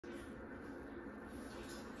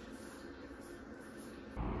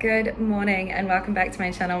Good morning and welcome back to my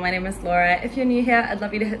channel. My name is Laura. If you're new here, I'd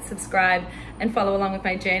love you to hit subscribe and follow along with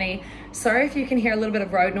my journey. Sorry if you can hear a little bit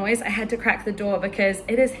of road noise. I had to crack the door because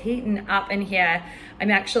it is heating up in here.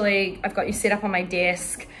 I've got you set up on my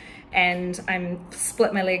desk and I'm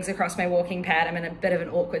split my legs across my walking pad. I'm in a bit of an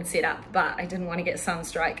awkward setup, but I didn't want to get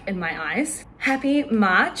sunstrike in my eyes. Happy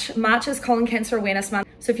March. March is Colon Cancer Awareness Month.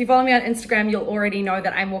 So if you follow me on Instagram, you'll already know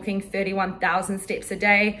that I'm walking 31,000 steps a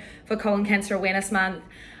day for Colon Cancer Awareness Month.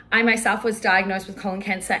 I myself was diagnosed with colon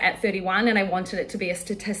cancer at 31 and I wanted it to be a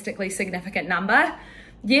statistically significant number.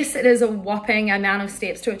 Yes, it is a whopping amount of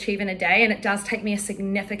steps to achieve in a day and it does take me a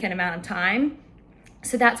significant amount of time.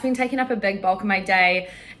 So that's been taking up a big bulk of my day,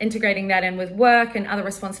 integrating that in with work and other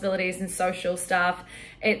responsibilities and social stuff.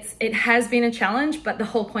 It has been a challenge, but the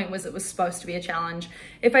whole point was it was supposed to be a challenge.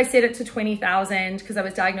 If I set it to 20,000, because I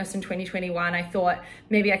was diagnosed in 2021, I thought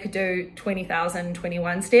maybe I could do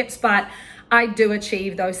 20,021 steps, but I do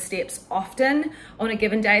achieve those steps often on a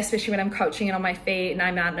given day, especially when I'm coaching and on my feet and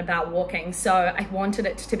I'm out and about walking. So I wanted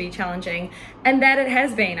it to be challenging and that it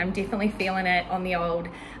has been. I'm definitely feeling it on the old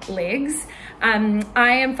legs.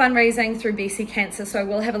 I am fundraising through BC Cancer, so I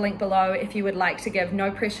will have a link below if you would like to give.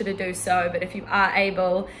 No pressure to do so, but if you are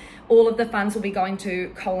able, all of the funds will be going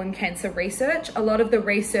to colon cancer research. A lot of the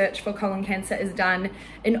research for colon cancer is done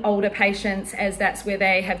in older patients, as that's where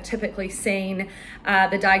they have typically seen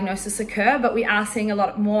the diagnosis occur, but we are seeing a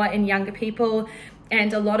lot more in younger people,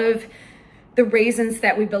 and a lot of the reasons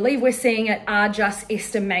that we believe we're seeing it are just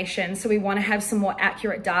estimations. So we want to have some more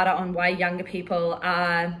accurate data on why younger people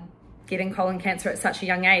are getting colon cancer at such a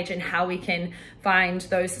young age and how we can find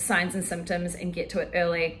those signs and symptoms and get to it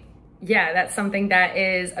early. Yeah, that's something that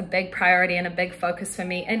is a big priority and a big focus for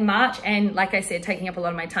me in March. And like I said, taking up a lot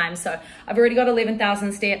of my time. So I've already got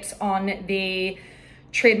 11,000 steps on the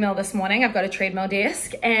treadmill this morning. I've got a treadmill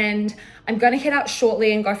desk and I'm going to head out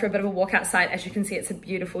shortly and go for a bit of a walk outside. As you can see, it's a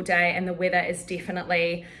beautiful day and the weather is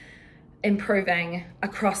definitely improving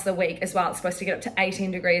across the week as well. It's supposed to get up to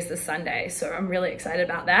 18 degrees this Sunday. So I'm really excited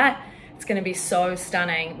about that. It's going to be so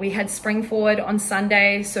stunning. We had spring forward on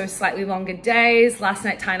Sunday, so slightly longer days. Last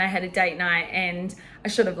night, Ty and I had a date night and I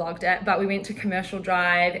should have vlogged it, but we went to Commercial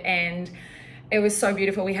Drive and it was so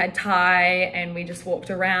beautiful. We had Ty and we just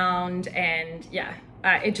walked around and yeah,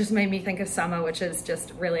 it just made me think of summer, which is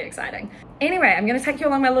just really exciting. Anyway, I'm going to take you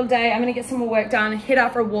along my little day. I'm going to get some more work done, head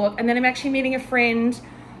out for a walk, and then I'm actually meeting a friend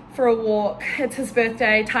for a walk. It's his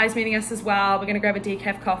birthday. Ty's meeting us as well. We're going to grab a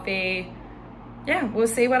decaf coffee. Yeah, we'll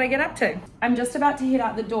see what I get up to. I'm just about to head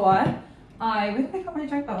out the door. Where did I put my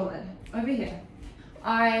drink bottle in? Over here.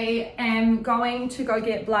 I am going to go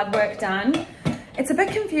get blood work done. It's a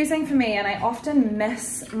bit confusing for me and I often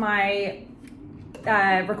miss my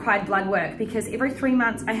required blood work because every 3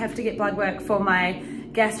 months I have to get blood work for my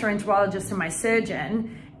gastroenterologist and my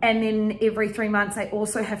surgeon. And then every 3 months I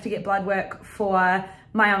also have to get blood work for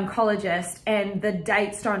my oncologist, and the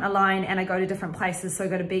dates don't align and I go to different places. So I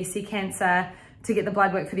go to BC Cancer to get the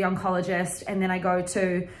blood work for the oncologist, and then I go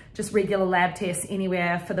to just regular lab tests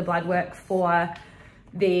anywhere for the blood work for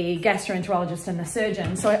the gastroenterologist and the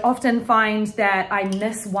surgeon. So I often find that I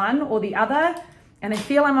miss one or the other and I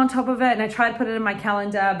feel I'm on top of it and I try to put it in my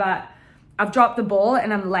calendar, but I've dropped the ball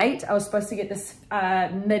and I'm late. I was supposed to get this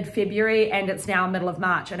mid-February and it's now middle of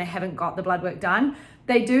March and I haven't got the blood work done.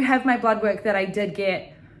 They do have my blood work that I did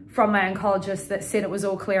get from my oncologist that said it was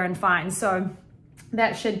all clear and fine. So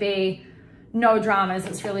that should be no dramas.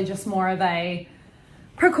 It's really just more of a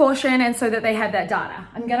precaution and so that they have that data.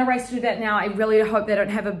 I'm gonna race to do that now. I really hope they don't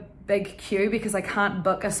have a big queue because I can't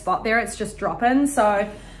book a spot there. It's just drop-in. So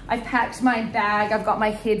I've packed my bag. I've got my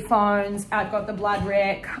headphones. I've got the blood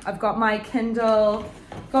rec. I've got my Kindle.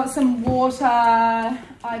 Got some water.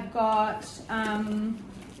 I've got some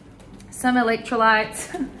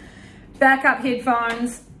electrolytes, backup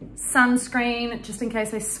headphones, sunscreen, just in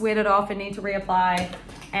case I sweat it off and need to reapply,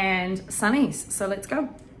 and sunnies. So let's go.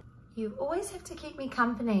 You always have to keep me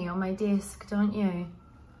company on my desk, don't you?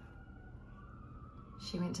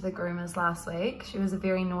 She went to the groomers last week. She was a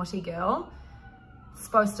very naughty girl. It's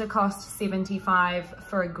supposed to cost $75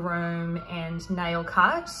 for a groom and nail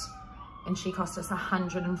cut, and she cost us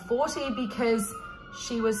 $140 because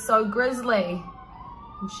she was so grizzly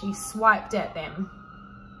and she swiped at them.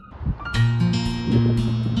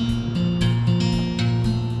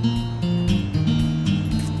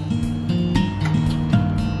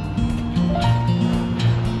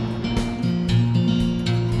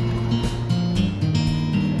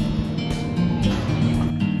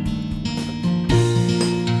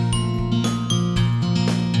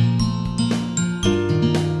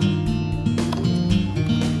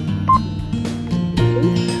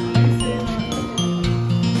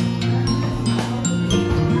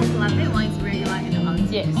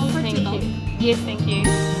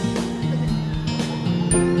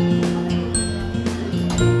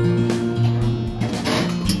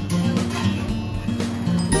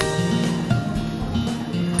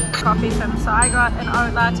 coffee, Tim. So I got an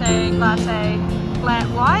oat latte, flat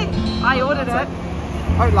white. I ordered it.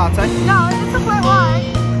 Oat latte? No, it's a flat white.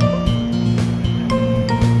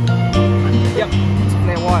 Yep, it's a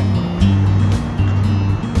flat white.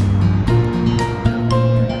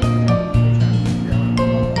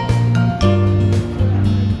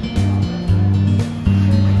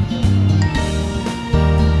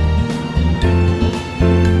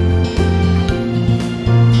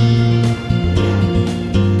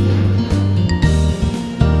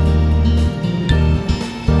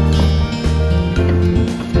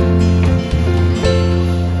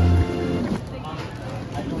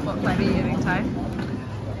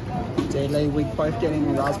 Jelly, we're both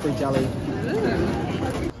getting raspberry jelly.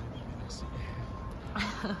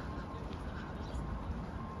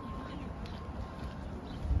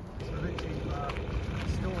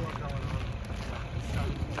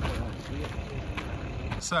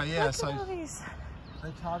 So yeah, look so at all these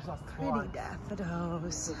they charged us pretty twice.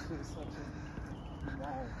 daffodils.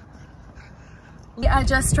 Yeah,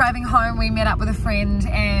 just driving home, we met up with a friend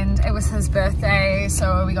and it was his birthday,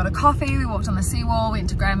 so we got a coffee, we walked on the seawall, went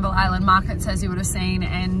to Granville Island Markets as you would have seen,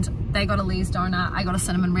 and they got a Lee's donut, I got a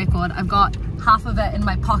cinnamon record. I've got half of it in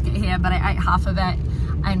my pocket here, but I ate half of it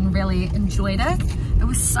and really enjoyed it. It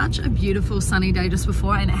was such a beautiful sunny day just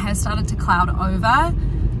before, and it has started to cloud over,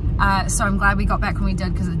 so I'm glad we got back when we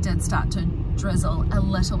did, because it did start to drizzle a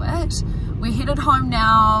little bit. We're headed home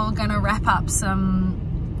now, gonna wrap up some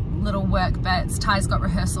little work bits. Ty's got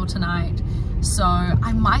rehearsal tonight, so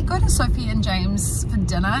I might go to Sophie and James for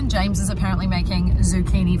dinner. James is apparently making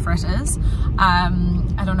zucchini fritters.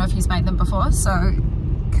 I don't know if he's made them before, so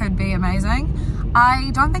could be amazing.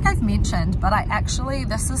 I don't think I've mentioned, but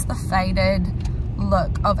this is the faded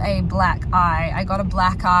look of a black eye. I got a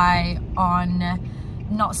black eye on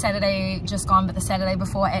not Saturday just gone, but the Saturday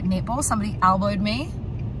before at netball. Somebody elbowed me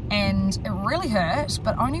and it really hurt,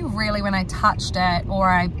 but only really when I touched it, or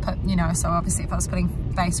I put, you know, so obviously if I was putting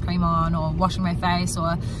face cream on or washing my face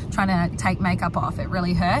or trying to take makeup off, it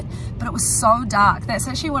really hurt. But it was so dark. That's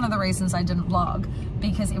actually one of the reasons I didn't vlog,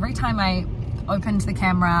 because every time I opened the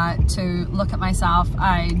camera to look at myself,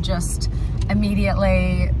 I just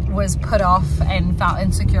immediately was put off and felt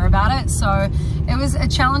insecure about it. So it was a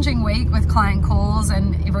challenging week with client calls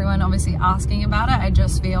and everyone obviously asking about it. I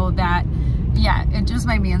just feel that, yeah, it just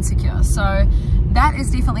made me insecure. So that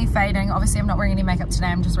is definitely fading. Obviously I'm not wearing any makeup today,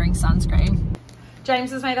 I'm just wearing sunscreen.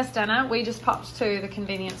 James has made us dinner. We just popped to the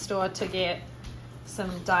convenience store to get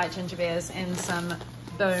some diet ginger beers and some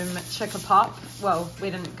Boom Chicka Pop. Well,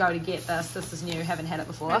 we didn't go to get this. This is new, haven't had it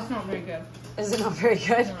before. It's not very good. Is it not very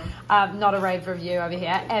good? No. Not a rave review over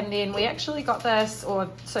here. And then we actually got this, or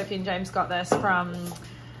Sophie and James got this from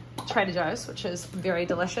Trader Joe's, which is very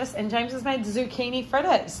delicious. And James has made zucchini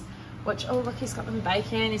fritters, which, oh look, he's got them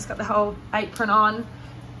bacon, he's got the whole apron on.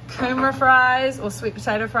 Kumara fries or sweet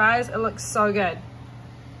potato fries. It looks so good.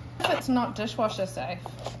 If it's not dishwasher safe.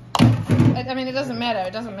 I mean, it doesn't matter.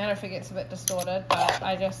 It doesn't matter if it gets a bit distorted, but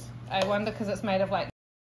I wonder because it's made of like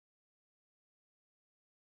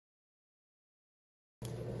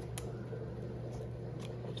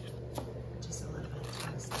just a little bit of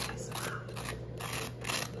toast as well.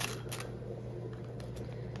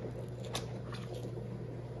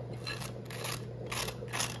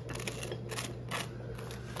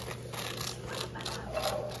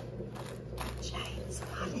 James,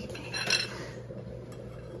 honey bear.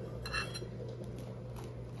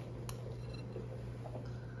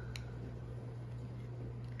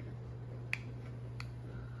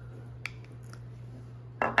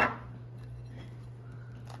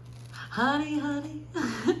 Honey, honey.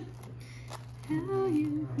 How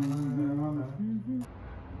you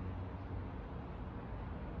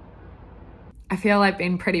I feel I've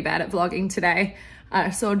been pretty bad at vlogging today,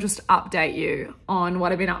 so I'll just update you on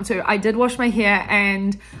what I've been up to. I did wash my hair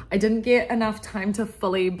and I didn't get enough time to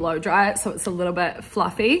fully blow dry it, so it's a little bit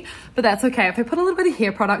fluffy, but that's okay. If I put a little bit of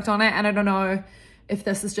hair product on it, and I don't know if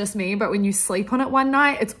this is just me, but when you sleep on it one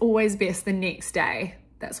night, it's always best the next day.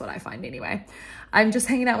 That's what I find anyway. I'm just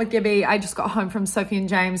hanging out with Gibby. I just got home from Sophie and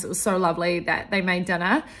James. It was so lovely that they made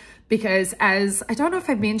dinner, because as, I don't know if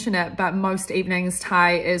I've mentioned it, but most evenings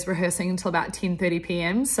Ty is rehearsing until about 10:30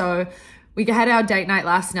 p.m. So we had our date night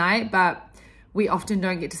last night, but we often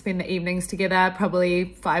don't get to spend the evenings together.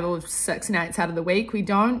 Probably 5 or 6 nights out of the week we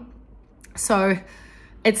don't. So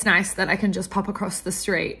it's nice that I can just pop across the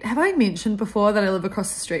street. Have I mentioned before that I live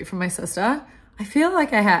across the street from my sister? I feel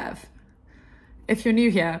like I have. If you're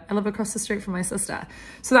new here, I live across the street from my sister.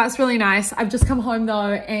 So that's really nice. I've just come home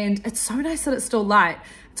though, and it's so nice that it's still light.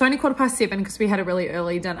 It's only 7:15 because we had a really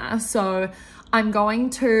early dinner. So I'm going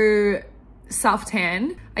to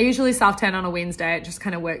self-tan. I usually self-tan on a Wednesday. It just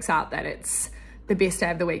kind of works out that it's the best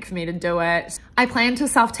day of the week for me to do it. I plan to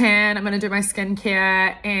self-tan. I'm going to do my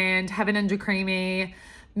skincare and have an Ninja Creamy,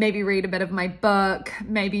 maybe read a bit of my book,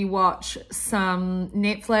 maybe watch some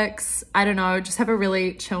Netflix. I don't know, just have a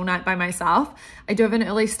really chill night by myself. I do have an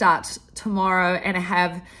early start tomorrow, and I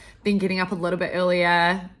have been getting up a little bit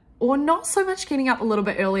earlier, or not so much getting up a little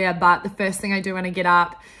bit earlier, but the first thing I do when I get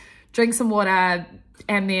up, drink some water,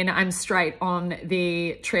 and then I'm straight on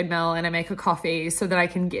the treadmill and I make a coffee so that I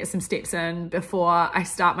can get some steps in before I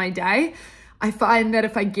start my day. I find that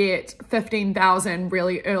if I get 15,000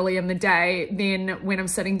 really early in the day, then when I'm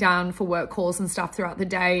sitting down for work calls and stuff throughout the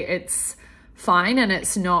day, it's fine and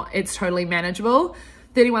it's totally manageable.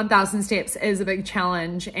 31,000 steps is a big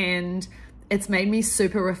challenge, and it's made me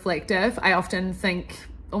super reflective. I often think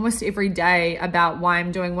almost every day about why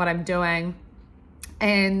I'm doing what I'm doing,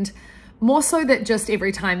 and more so that just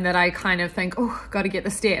every time that I kind of think, oh, got to get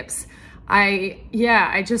the steps,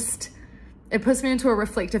 it puts me into a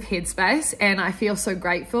reflective headspace, and I feel so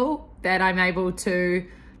grateful that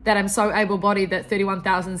I'm so able-bodied that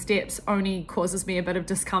 31,000 steps only causes me a bit of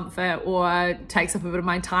discomfort or takes up a bit of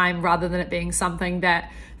my time, rather than it being something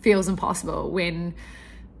that feels impossible, when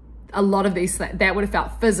a lot of these things that would have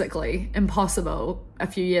felt physically impossible a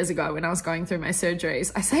few years ago when I was going through my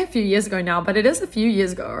surgeries. I say a few years ago now, but it is a few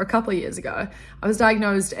years ago, or a couple of years ago. I was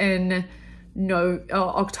diagnosed in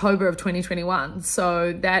October of 2021.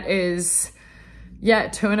 So that is,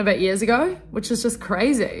 2 and a bit years ago, which is just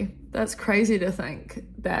crazy. That's crazy to think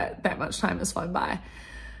that much time has flown by.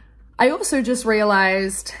 I also just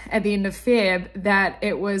realized at the end of Feb that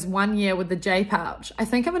it was 1 year with the J pouch. I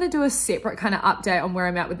think I'm going to do a separate kind of update on where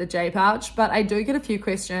I'm at with the J pouch, but I do get a few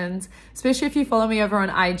questions, especially if you follow me over on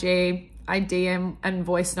IG. I DM and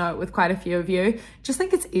voice note with quite a few of you. Just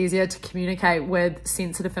think it's easier to communicate with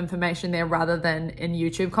sensitive information there rather than in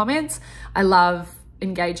YouTube comments. I love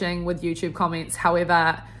engaging with YouTube comments.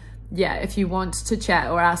 However, if you want to chat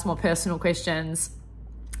or ask more personal questions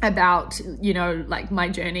about, like my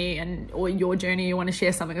journey or your journey, you want to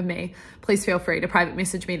share something with me, please feel free to private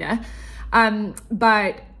message me there.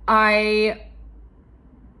 But I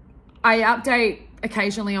update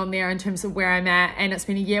occasionally on there in terms of where I'm at, and it's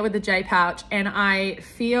been a year with the J pouch, and I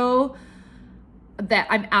feel that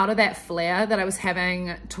I'm out of that flare that I was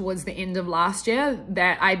having towards the end of last year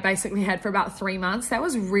that I basically had for about 3 months. That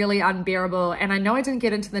was really unbearable, and I know I didn't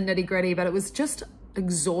get into the nitty-gritty, but it was just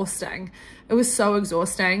exhausting. It was so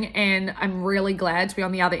exhausting, and I'm really glad to be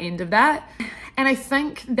on the other end of that. And I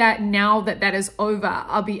think that now that that is over,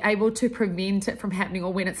 I'll be able to prevent it from happening,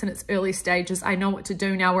 or when it's in its early stages, I know what to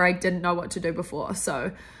do now where I didn't know what to do before.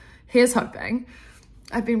 So here's hoping.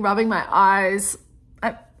 I've been rubbing my eyes.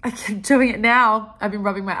 I keep doing it now. I've been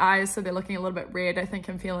rubbing my eyes so they're looking a little bit red. I think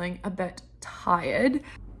I'm feeling a bit tired.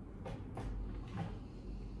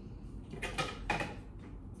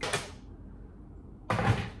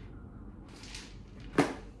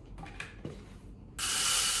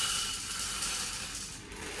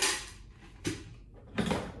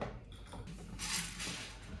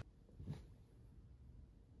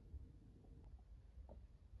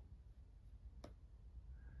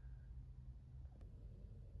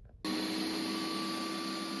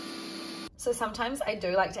 So sometimes I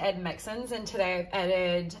do like to add mix-ins, and today I've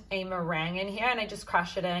added a meringue in here, and I just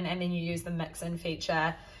crush it in, and then you use the mix-in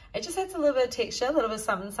feature. It just adds a little bit of texture, a little bit of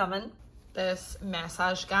something. This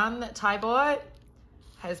massage gun that Ty bought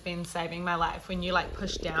has been saving my life. When you like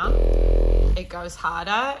push down, it goes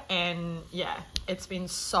harder, and it's been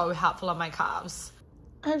so helpful on my calves.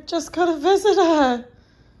 I've just got a visitor.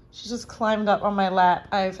 She just climbed up on my lap.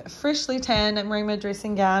 I've freshly tanned. I'm wearing my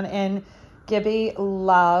dressing gown, and Gibby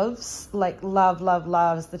loves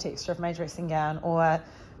the texture of my dressing gown or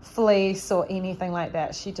fleece or anything like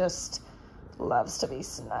that. She just loves to be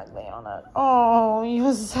snugly on it. Oh,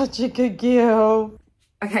 you're such a good girl.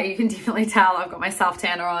 Okay, you can definitely tell I've got my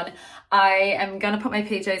self-tanner on. I am going to put my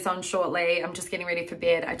PJs on shortly. I'm just getting ready for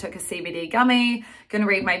bed. I took a CBD gummy, going to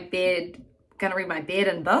read my book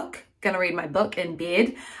in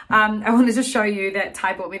bed. I wanted to show you that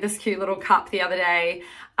Ty bought me this cute little cup the other day.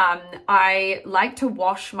 I like to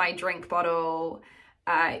wash my drink bottle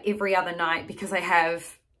every other night because I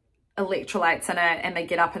have electrolytes in it and they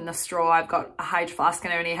get up in the straw. I've got a Hydro Flask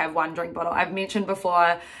and I only have one drink bottle. I've mentioned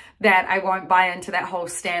before that I won't buy into that whole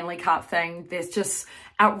Stanley Cup thing. There's just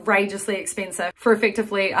outrageously expensive for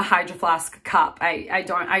effectively a Hydro Flask cup.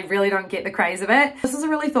 I really don't get the craze of it. This is a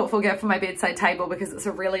really thoughtful gift for my bedside table because it's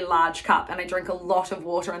a really large cup and I drink a lot of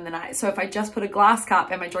water in the night. So if I just put a glass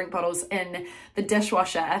cup and my drink bottles in the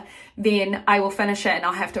dishwasher, then I will finish it and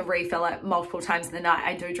I'll have to refill it multiple times in the night.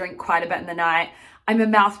 I do drink quite a bit in the night. I'm a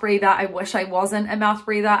mouth breather. I wish I wasn't a mouth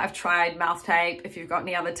breather. I've tried mouth tape. If you've got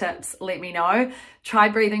any other tips, let me know.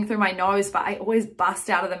 Tried breathing through my nose, but I always bust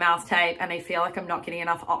out of the mouth tape and I feel like I'm not getting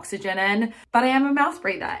enough oxygen in. But I am a mouth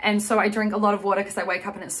breather. And so I drink a lot of water because I wake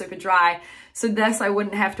up and it's super dry. So this I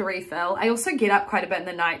wouldn't have to refill. I also get up quite a bit in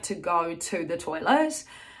the night to go to the toilet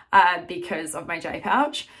because of my J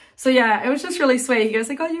pouch. So yeah, it was just really sweet. He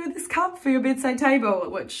goes, I got you this cup for your bedside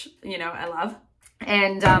table, which, you know, I love.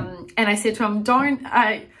 And I said to him, you don't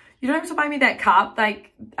have to buy me that cup.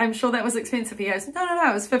 Like, I'm sure that was expensive. He goes, no,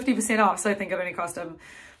 it was 50% off. So I think it only cost him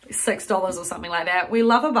 $6 or something like that. We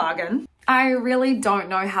love a bargain. I really don't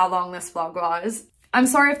know how long this vlog was. I'm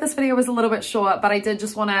sorry if this video was a little bit short, but I did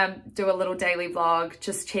just want to do a little daily vlog,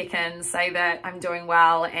 just check in, say that I'm doing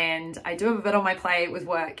well, and I do have a bit on my plate with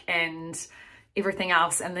work and everything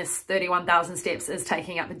else, and this 31,000 steps is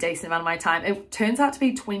taking up a decent amount of my time. It turns out to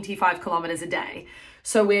be 25 kilometers a day.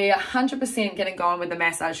 So we're 100% getting going with the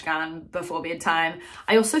massage gun before bedtime.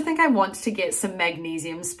 I also think I want to get some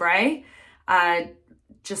magnesium spray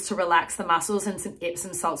just to relax the muscles, and some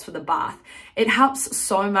Epsom salts for the bath. It helps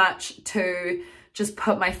so much to just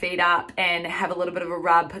put my feet up and have a little bit of a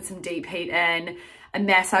rub, put some deep heat in. A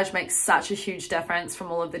massage makes such a huge difference from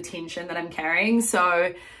all of the tension that I'm carrying.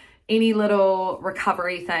 So any little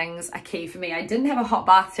recovery things are key for me. I didn't have a hot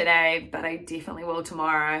bath today, but I definitely will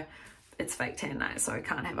tomorrow. It's fake tan night, so I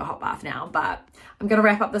can't have a hot bath now, but I'm going to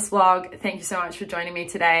wrap up this vlog. Thank you so much for joining me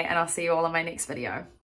today, and I'll see you all in my next video.